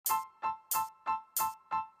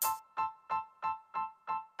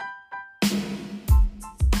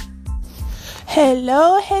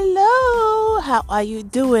Hello. How are you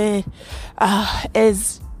doing?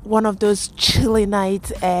 It's one of those chilly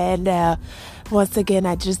nights, and once again,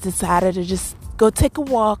 I just decided to just go take a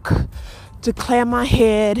walk to clear my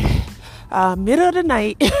head. Middle of the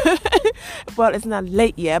night. Well, it's not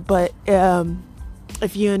late yet, but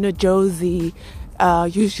if you're in New Jersey,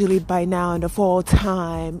 usually by now in the fall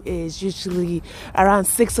time is usually around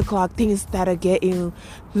 6 o'clock. Things that are getting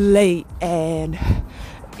late, and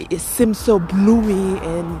it seems so gloomy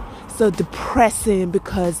and so depressing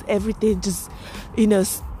because everything just,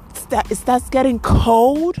 it starts getting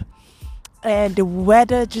cold and the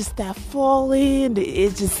weather just starts falling.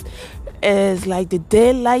 It just is like the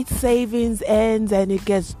daylight savings ends and it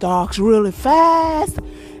gets dark really fast,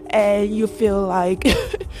 and you feel like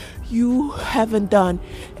you haven't done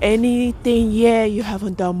anything yet, you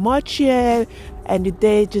haven't done much yet, and the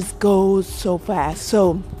day just goes so fast.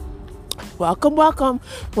 So welcome.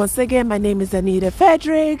 Once again, my name is Anita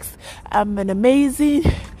Fredericks. I'm an amazing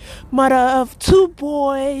mother of 2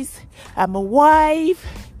 boys. I'm a wife.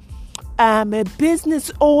 I'm a business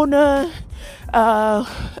owner.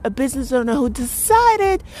 A business owner who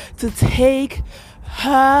decided to take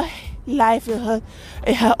her life in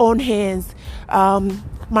her own hands.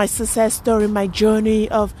 My success story, my journey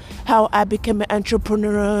of how I became an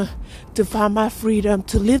entrepreneur, to find my freedom,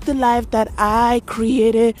 to live the life that I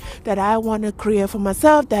created, that I want to create for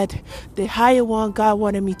myself, that the higher one God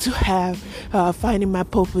wanted me to have, finding my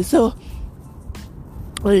purpose. So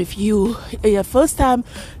if you are your first time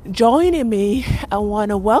joining me, I want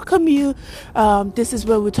to welcome you. This is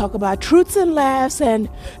where we talk about truths and laughs and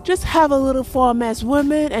just have a little fun as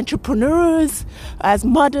women, entrepreneurs, as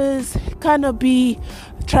mothers, kind of be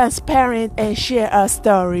transparent and share our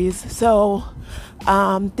stories. So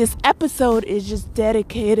this episode is just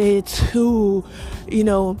dedicated to,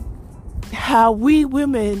 how we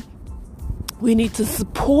women, we need to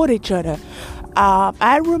support each other.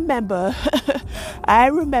 I remember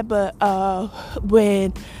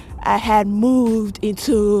when I had moved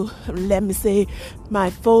into, let me say,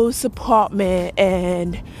 my first apartment,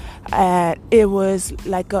 and it was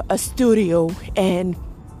like a studio, and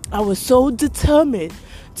I was so determined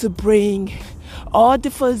to bring all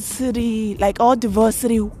diversity,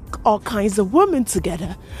 all kinds of women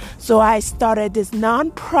together. So I started this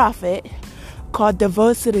nonprofit called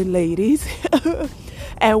Diversity Ladies.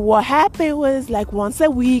 And what happened was, like, once a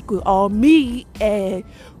week we all meet and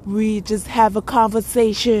we just have a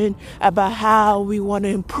conversation about how we want to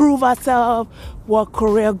improve ourselves, what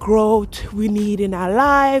career growth we need in our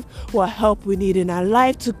life, what help we need in our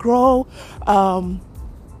life to grow,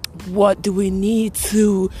 what do we need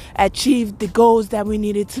to achieve the goals that we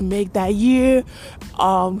needed to make that year.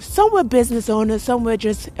 Some were business owners, some were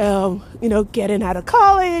just, getting out of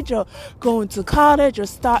college or going to college or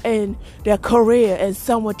starting their career, and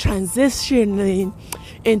some were transitioning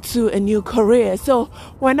into a new career. So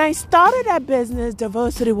when I started that business,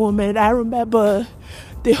 Diversity Women, I remember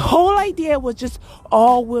the whole idea was just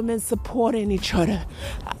all women supporting each other.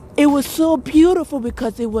 It was so beautiful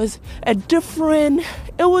because it was an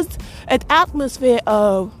atmosphere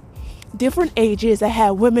of different ages. I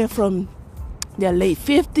had women from their late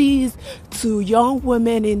 50s to young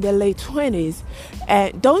women in their late 20s.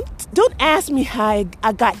 And don't ask me how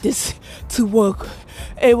I got this to work.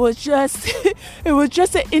 It was just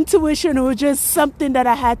an intuition. It was just something that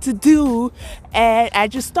I had to do, and I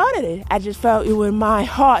just started it. I just felt it was in my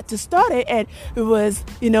heart to start it, and it was,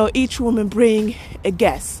 each woman bring a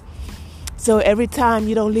guest. So every time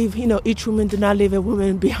you don't leave, each woman do not leave a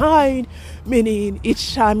woman behind, meaning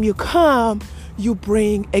each time you come, you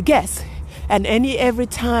bring a guest. And every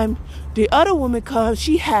time the other woman comes,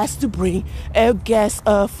 she has to bring a guest,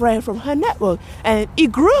 a friend from her network. And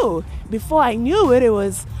it grew. Before I knew it, it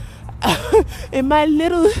was in my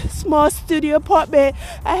little small studio apartment,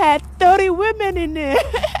 I had 30 women in there.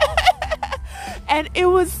 And it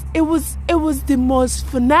was the most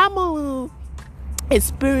phenomenal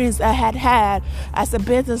experience I had as a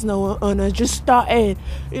business owner, just starting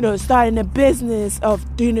a business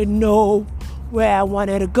of didn't know where I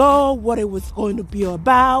wanted to go, what it was going to be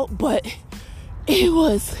about, but it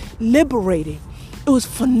was liberating. It was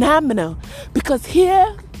phenomenal because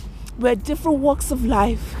here we're different walks of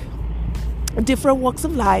life,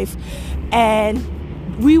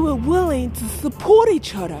 and we were willing to support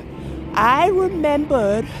each other. I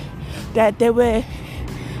remembered that there were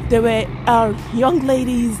young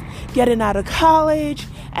ladies getting out of college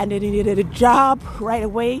and they needed a job right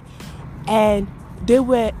away, and there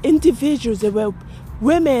were individuals, there were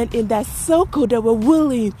women in that circle that were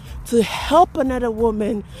willing to help another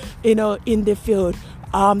woman, in the field.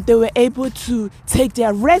 They were able to take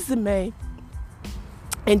their resume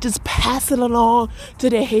and just pass it along to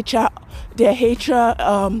their HR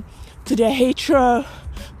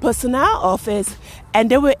personnel office, and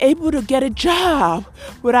they were able to get a job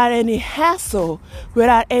without any hassle,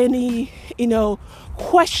 without any,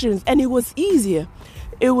 questions, and it was easier.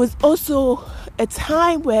 It was also a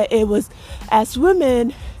time where it was, as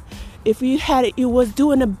women, if you was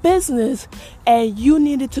doing a business and you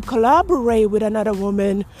needed to collaborate with another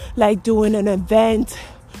woman, like doing an event,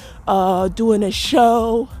 doing a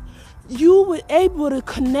show, you were able to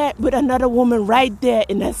connect with another woman right there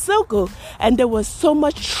in that circle. And there was so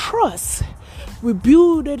much trust. We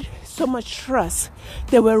built so much trust.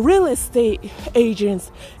 There were real estate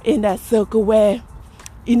agents in that circle where,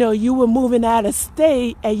 you were moving out of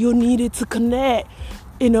state and you needed to connect,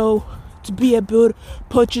 to be able to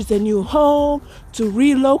purchase a new home, to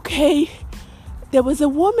relocate. There was a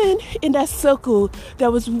woman in that circle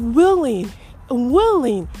that was willing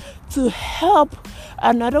to help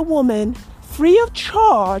another woman free of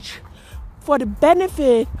charge for the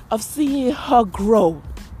benefit of seeing her grow.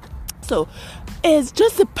 So it's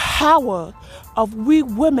just the power of we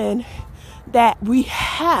women that we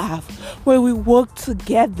have when we work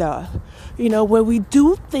together, when we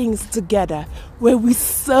do things together, where we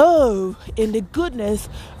serve in the goodness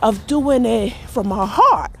of doing it from our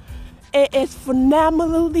heart. It is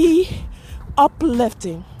phenomenally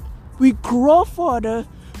uplifting. We grow further.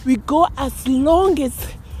 We go as long as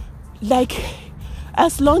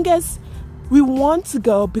we want to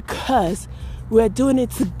go, because we're doing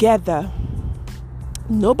it together.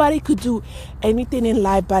 Nobody could do anything in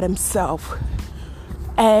life by themselves.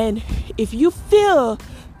 And if you feel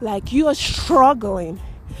like you are struggling,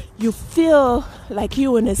 you feel like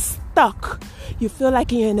you're in a stuck, you feel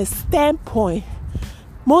like you're in a standpoint,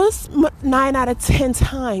 most 9 out of 10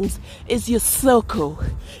 times is your circle.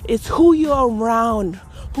 It's who you're around,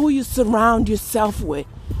 who you surround yourself with.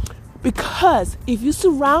 Because if you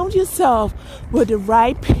surround yourself with the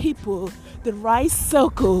right people, the right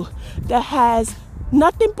circle that has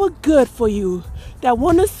nothing but good for you, that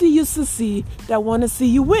want to see you succeed, that want to see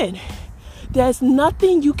you win, there's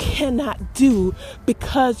nothing you cannot do,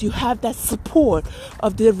 because you have that support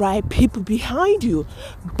of the right people behind you,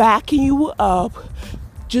 backing you up,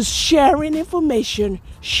 just sharing information,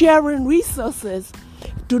 sharing resources.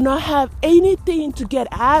 Do not have anything to get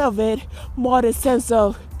out of it more the sense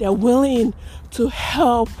of they're willing to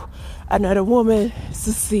help another woman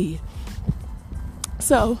succeed.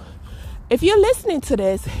 So if you're listening to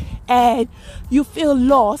this and you feel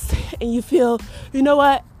lost and you feel, you know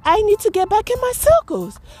what, I need to get back in my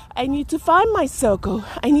circles. I need to find my circle.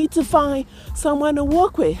 I need to find someone to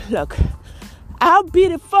work with. Look, I'll be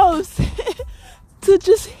the first to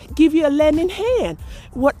just give you a lending hand.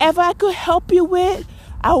 Whatever I could help you with,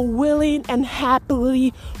 I willing and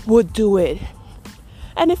happily would do it.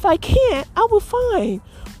 And if I can't, I will find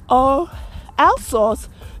or outsource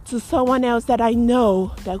to someone else that I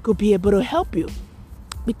know that could be able to help you.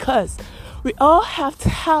 Because we all have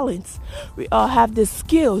talents. We all have the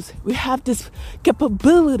skills. We have this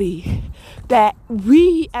capability that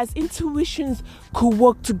we as intuitions could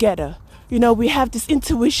work together. We have this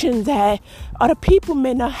intuition that other people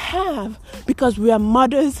may not have, because we are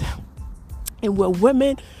mothers and we're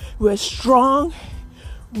women. We're strong.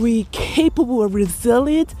 We're capable. We're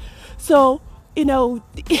resilient. So,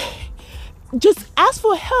 just ask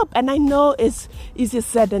for help. And I know it's easier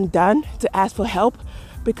said than done to ask for help,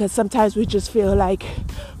 because sometimes we just feel like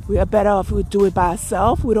we are better off if we do it by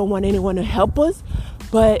ourselves. We don't want anyone to help us.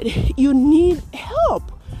 But you need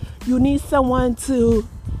help. You need someone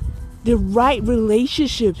the right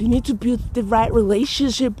relationships. You need to build the right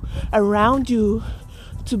relationship around you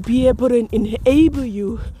to be able to enable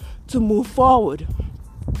you to move forward.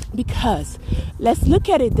 Because let's look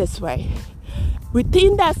at it this way.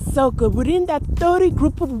 Within that circle, within that 30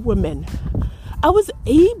 group of women, I was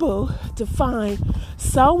able to find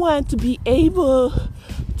someone to be able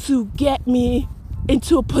to get me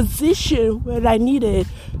into a position where I needed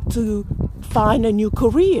to find a new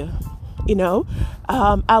career.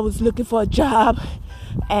 I was looking for a job,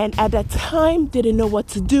 and at that time didn't know what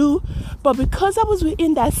to do. But because I was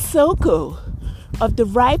within that circle of the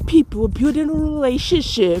right people, building a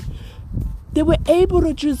relationship, they were able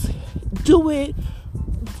to just do it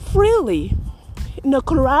freely,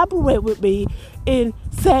 collaborate with me and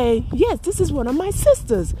say, yes, this is one of my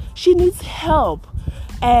sisters. She needs help,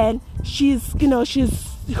 and she's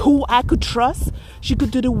who I could trust. She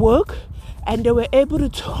could do the work, and they were able to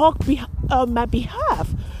talk on my behalf.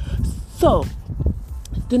 So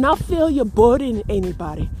do not feel you're burdening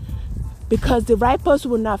anybody, because the right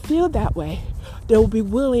person will not feel that way. they'll be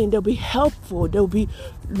willing, they'll be helpful, they'll be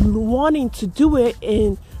wanting to do it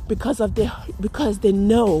because they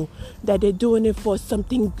know that they're doing it for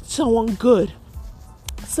someone good.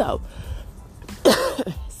 So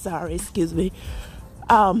sorry, excuse me.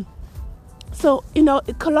 So,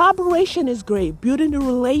 collaboration is great. Building the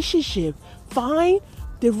relationship. Find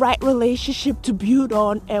the right relationship to build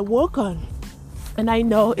on and work on. And I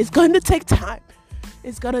know it's going to take time.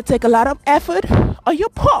 It's going to take a lot of effort on your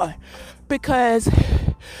part because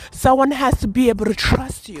someone has to be able to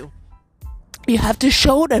trust you. You have to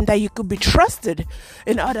show them that you could be trusted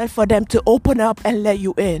in order for them to open up and let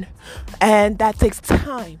you in. And that takes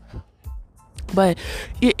time. But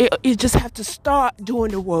you just have to start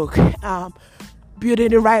doing the work, building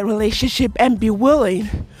the right relationship, and be willing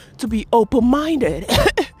to be open-minded.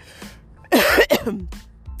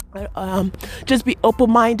 Just be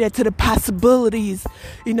open-minded to the possibilities,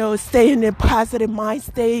 stay in a positive mind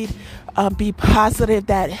state, be positive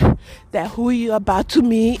that who you're about to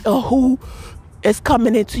meet or who is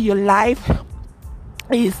coming into your life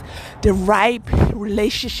is the right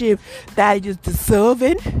relationship that you're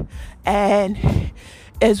deserving and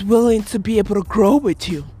is willing to be able to grow with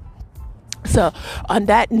you. So on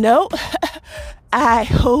that note, I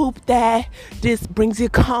hope that this brings you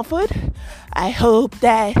comfort. I hope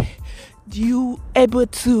that you able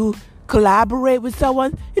to collaborate with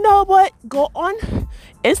someone. You know what? Go on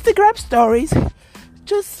Instagram stories.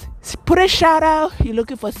 Just put a shout out. You're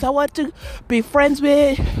looking for someone to be friends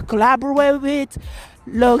with, collaborate with.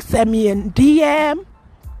 Look, send me a DM.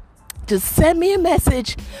 Just send me a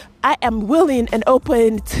message. I am willing and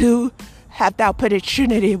open to have that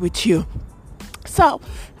opportunity with you. So,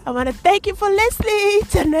 I want to thank you for listening.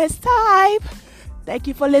 Till next time. Thank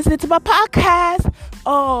you for listening to my podcast.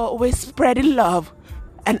 Always spreading love.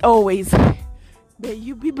 And always, may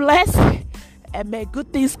you be blessed and may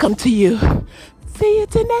good things come to you. See you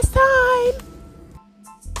till next time.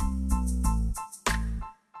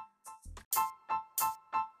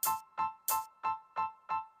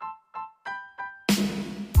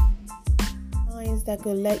 That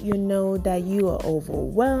could let you know that you are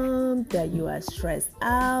overwhelmed, that you are stressed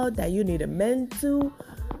out, that you need a mental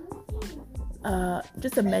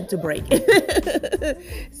break.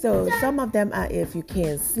 So some of them are if you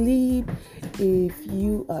can't sleep, if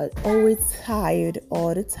you are always tired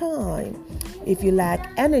all the time, if you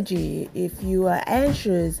lack energy, if you are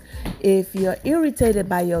anxious, if you're irritated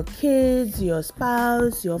by your kids, your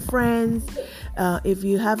spouse, your friends, if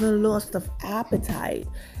you haven't lost of appetite,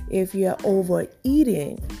 if you're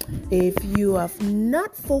overeating, if you are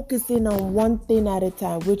not focusing on one thing at a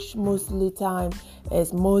time, which mostly time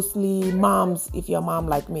is mostly moms. If you're a mom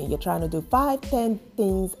like me, you're trying to do 5-10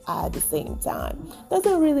 things at the same time.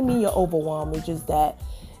 Doesn't really mean you're overwhelmed. It's just that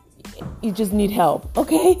you just need help,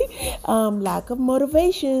 okay? Lack of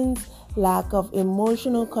motivations, lack of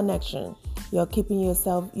emotional connection. You're keeping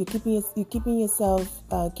yourself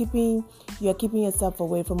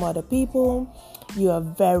away from other people. You are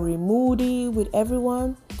very moody with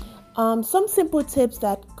everyone. Some simple tips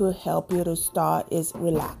that could help you to start is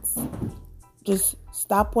relax. Just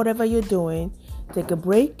stop whatever you're doing. Take a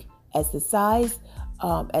break. Exercise,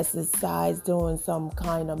 doing some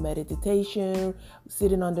kind of meditation,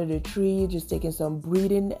 sitting under the tree, just taking some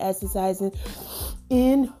breathing exercises.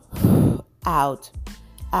 In, out.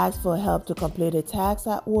 Ask for help to complete a task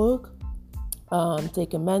at work.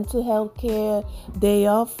 Take a mental health care day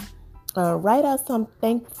off. Write out some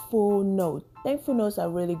thankful notes. Thankful notes are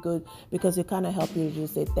really good because it kind of help you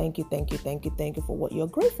just say thank you for what you're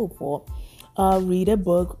grateful for. Read a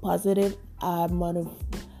book. Positive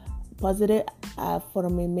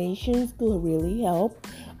affirmations could really help.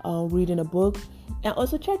 Reading a book, and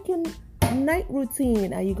also check your night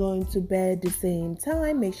routine. Are you going to bed the same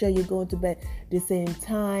time? Make sure you're going to bed the same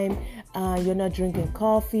time. You're not drinking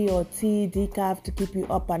coffee or tea, decaf to keep you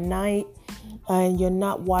up at night. And you're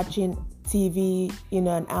not watching TV,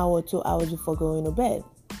 an hour or 2 hours before going to bed.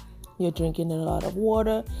 You're drinking a lot of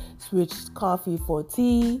water. Switch coffee for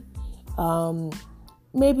tea.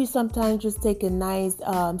 Maybe sometimes just take a nice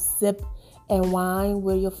sip and wine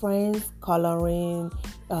with your friends, coloring,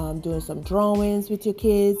 doing some drawings with your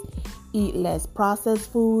kids. Eat less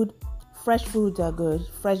processed food. Fresh foods are good.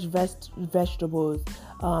 Fresh vegetables.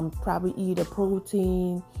 Probably eat a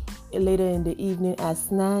protein later in the evening as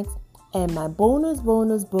snacks. And my bonus.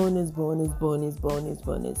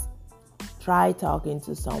 Try talking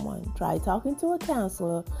to someone. Try talking to a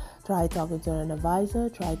counselor. Try talking to an advisor.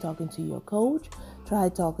 Try talking to your coach. Try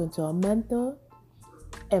talking to a mentor.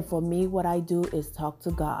 And for me, what I do is talk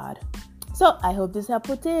to God. So I hope this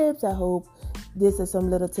helpful tips. I hope these are some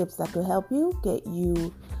little tips that could help you get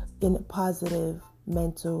you in a positive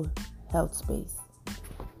mental health space.